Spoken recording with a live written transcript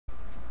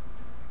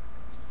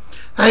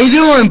How you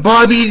doing?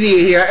 Bobby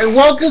here, and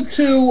welcome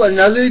to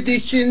another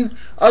edition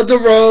of the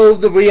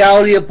RoBE, the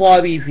reality of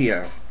Bobby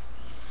here.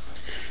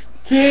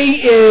 Today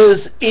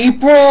is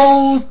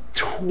April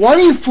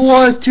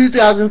 24th,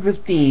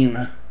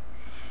 2015.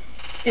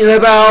 In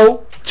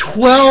about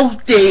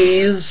 12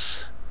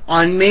 days,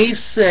 on May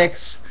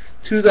 6th,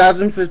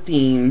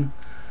 2015,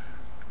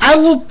 I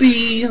will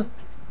be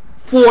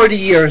 40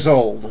 years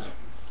old.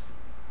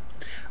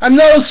 I'm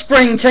no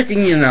spring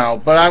chicken, you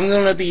know, but I'm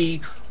going to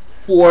be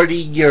 40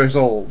 years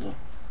old.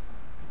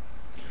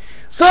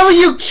 Some of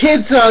you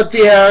kids out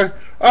there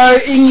are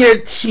in your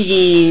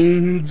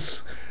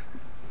teens,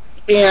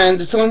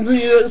 and some of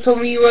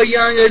you are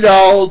young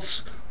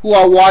adults who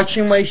are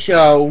watching my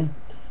show,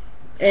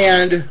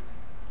 and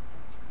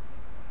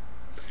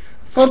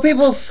some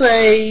people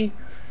say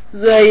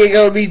that you're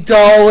going to be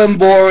dull and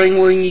boring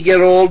when you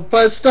get old,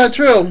 but it's not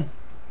true.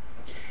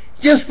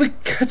 You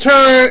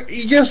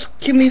just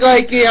give me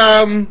like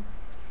a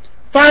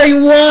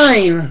fine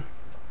wine.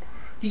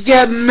 You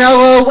get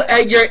mellow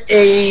at your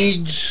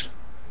age.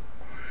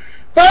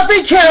 But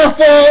be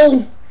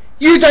careful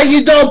that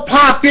you don't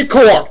pop your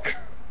cork.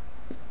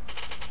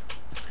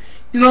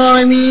 You know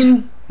what I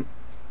mean?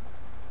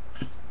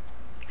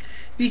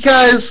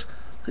 Because,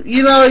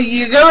 you know,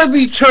 you're going to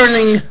be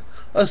turning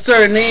a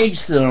certain age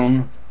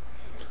soon.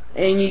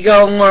 And you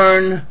got to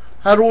learn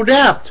how to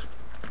adapt.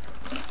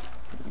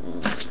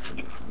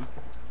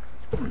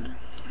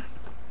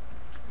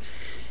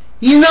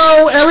 You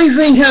know,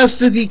 everything has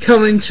to be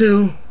coming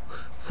to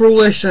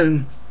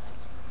fruition.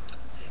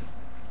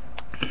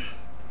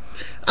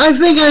 I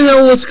think I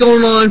know what's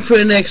going on for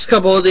the next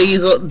couple of days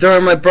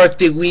during my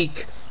birthday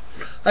week.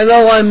 I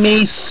know on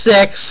May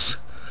 6th,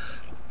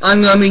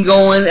 I'm going to be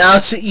going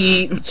out to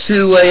eat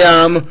to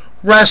a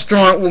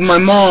restaurant with my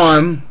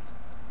mom.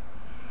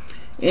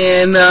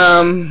 And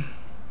I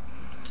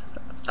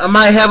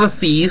might have a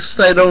feast,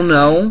 I don't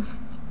know.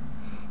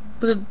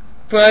 But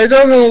I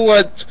don't know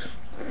what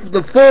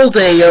the full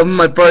day of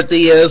my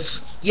birthday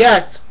is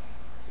yet.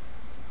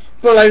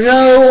 But I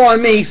know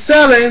on May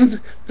 7th,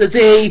 the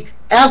day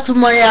after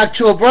my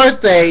actual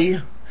birthday,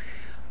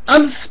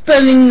 I'm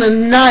spending the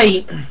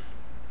night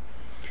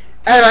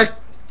at a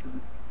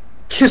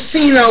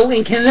casino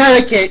in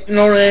Connecticut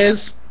known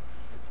as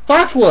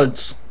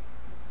Foxwoods.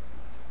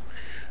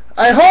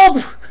 I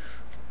hope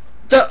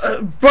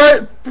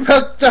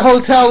the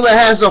hotel that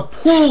has a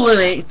pool in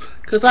it,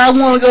 because I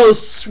want to go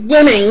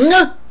swimming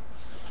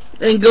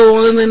and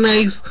go in a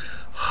nice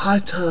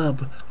hot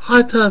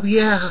tub,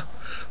 yeah.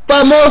 But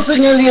I'm mostly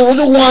going to be with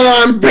the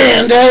one-armed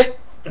bandit.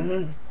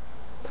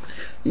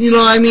 You know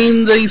what I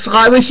mean, the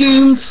slot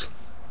machines.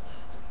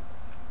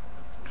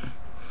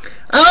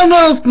 I don't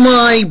know if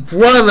my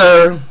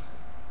brother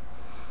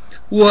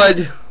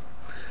would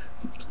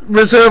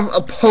reserve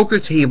a poker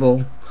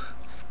table.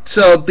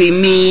 So it'd be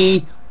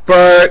me,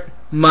 Bert,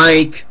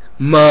 Mike,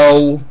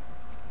 Mo.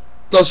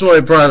 Those are my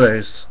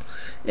brothers.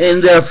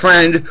 And their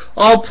friend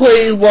all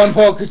playing one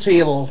poker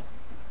table.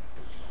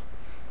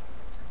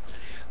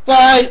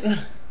 But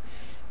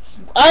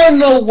I don't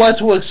know what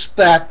to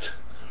expect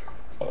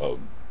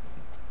on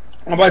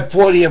my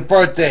 40th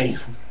birthday.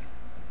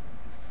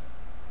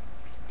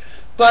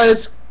 But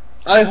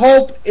I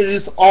hope it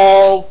is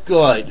all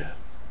good.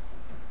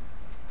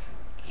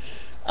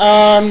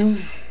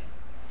 The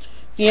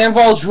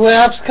NFL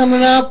draft's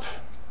coming up.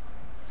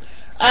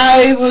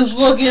 I was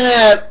looking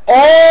at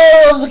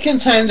all of the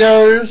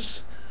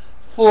contenders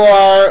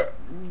for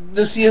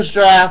this year's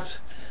draft,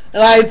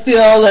 and I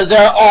feel that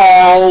they're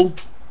all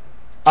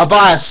a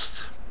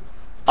bust.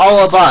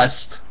 All a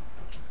bust.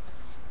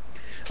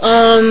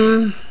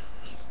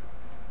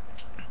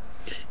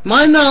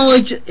 My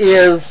knowledge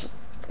is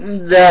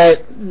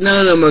that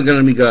none of them are going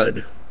to be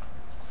good,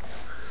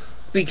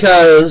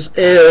 because it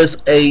is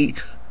a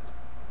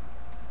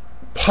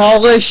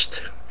polished,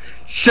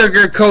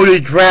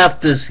 sugar-coated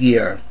draft this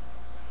year.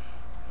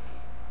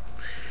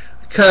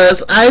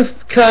 Because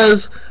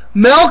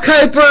Mel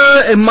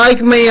Kiper and Mike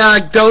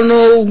Mayock don't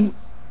know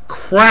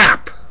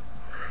crap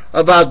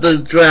about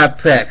the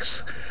draft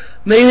picks.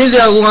 Maybe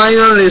they're lying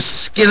on the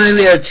skin of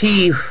their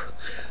teeth.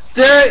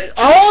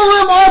 All of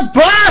them are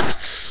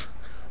busts!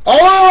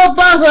 All of them are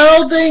busts. I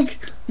don't think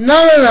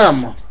none of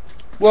them.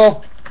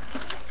 Well,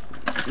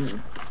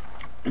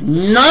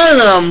 none of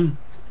them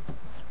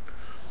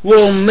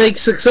will make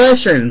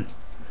succession.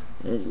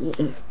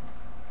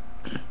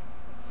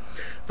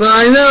 But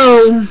I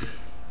know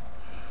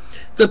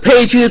the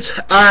Patriots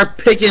are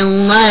picking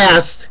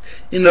last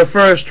in the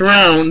first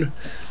round,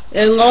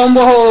 and lo and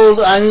behold,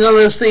 I'm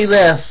going to see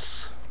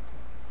this.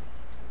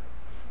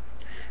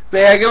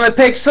 They're going to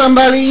pick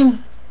somebody,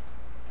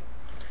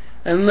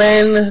 and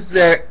then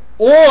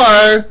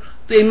or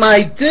they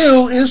might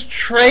do is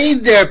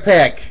trade their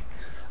pick.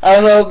 I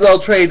don't know if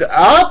they'll trade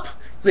up.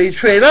 If they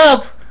trade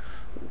up,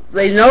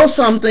 they know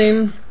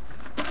something.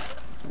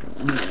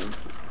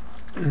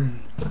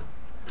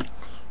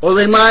 Or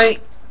they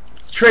might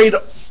trade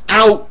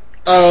out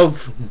of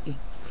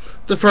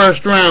the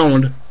first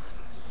round.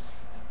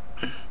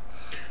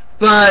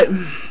 But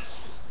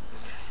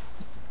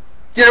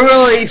they're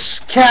really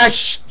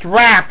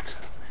cash-strapped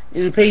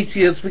in the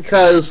Patriots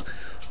because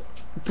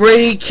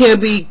Brady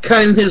can't be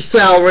cutting his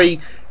salary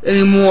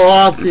any more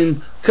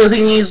often because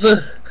he needs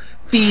to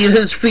feed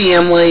his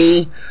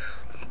family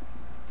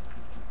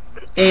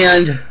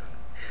and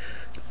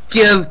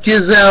give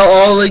Giselle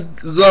all the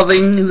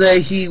loving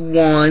that he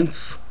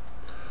wants.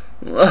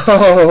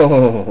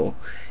 Oh,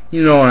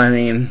 you know what I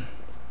mean.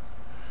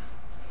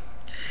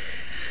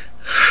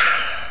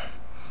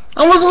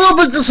 I was a little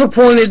bit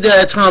disappointed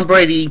that Tom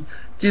Brady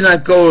did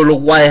not go to the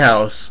White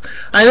House.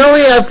 I know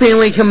he had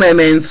family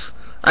commitments.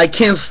 I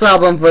can't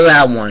stop him for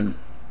that one.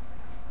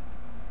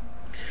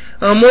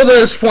 More to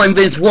this point,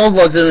 Vince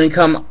Wilfork didn't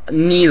come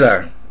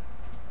neither.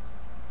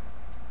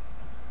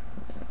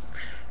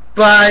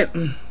 But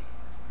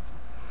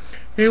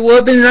it would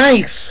have been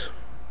nice.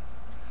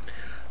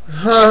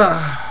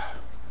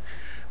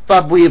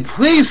 But will you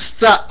please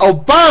stop,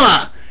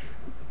 Obama?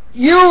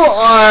 You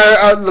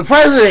are the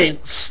president.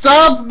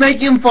 Stop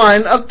making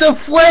fun of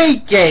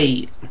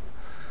Deflategate.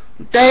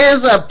 There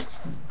is a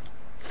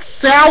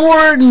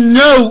sour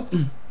note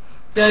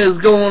that is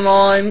going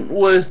on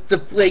with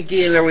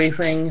Deflategate and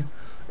everything,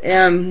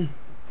 and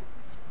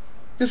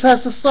this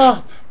has to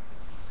stop.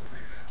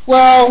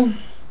 Well,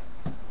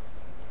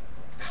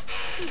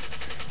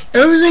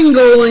 everything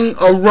going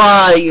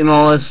awry and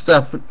all this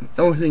stuff,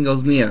 everything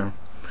goes near.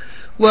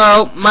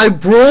 Well, my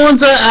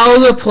Bruins are out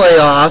of the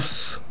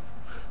playoffs.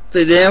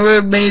 They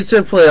never made it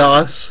to the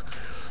playoffs.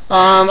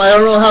 I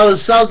don't know how the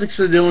Celtics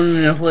are doing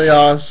in the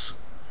playoffs.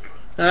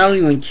 I don't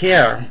even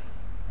care.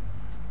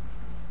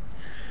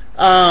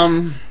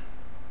 I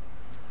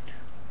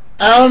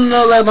don't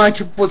know that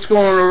much of what's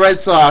going on with the Red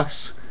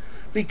Sox,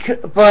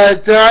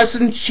 but there are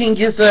some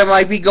changes that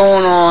might be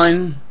going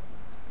on,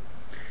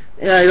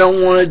 and I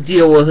don't want to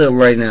deal with it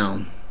right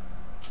now.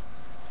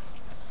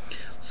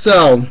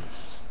 So,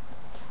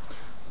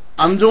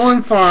 I'm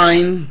doing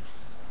fine,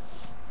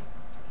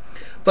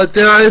 but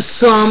there are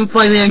some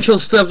financial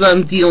stuff that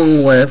I'm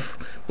dealing with,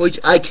 which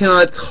I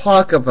cannot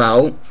talk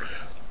about,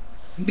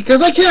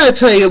 because I cannot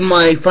tell you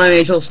my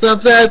financial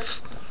stuff.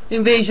 That's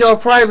invasion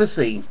of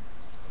privacy.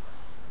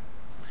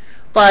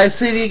 But I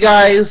say to you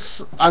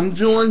guys, I'm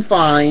doing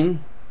fine,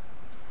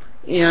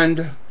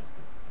 and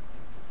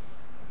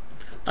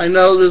I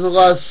know there's a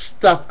lot of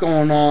stuff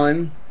going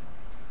on,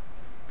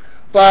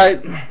 but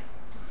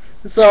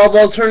it's all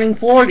about turning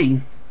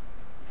 40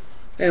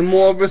 and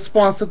more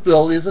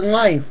responsibilities in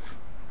life.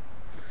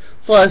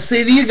 So I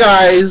say to you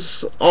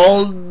guys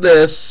all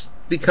this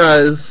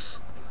because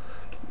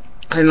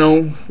I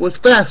know what's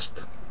best.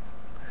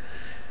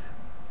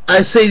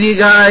 I say to you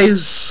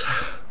guys,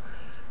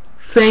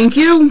 thank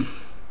you.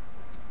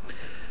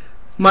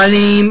 My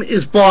name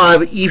is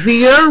Bob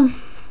Ethier,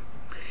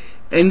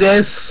 and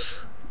this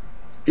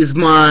is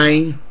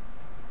my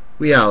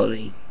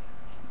reality.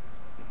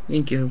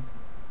 Thank you.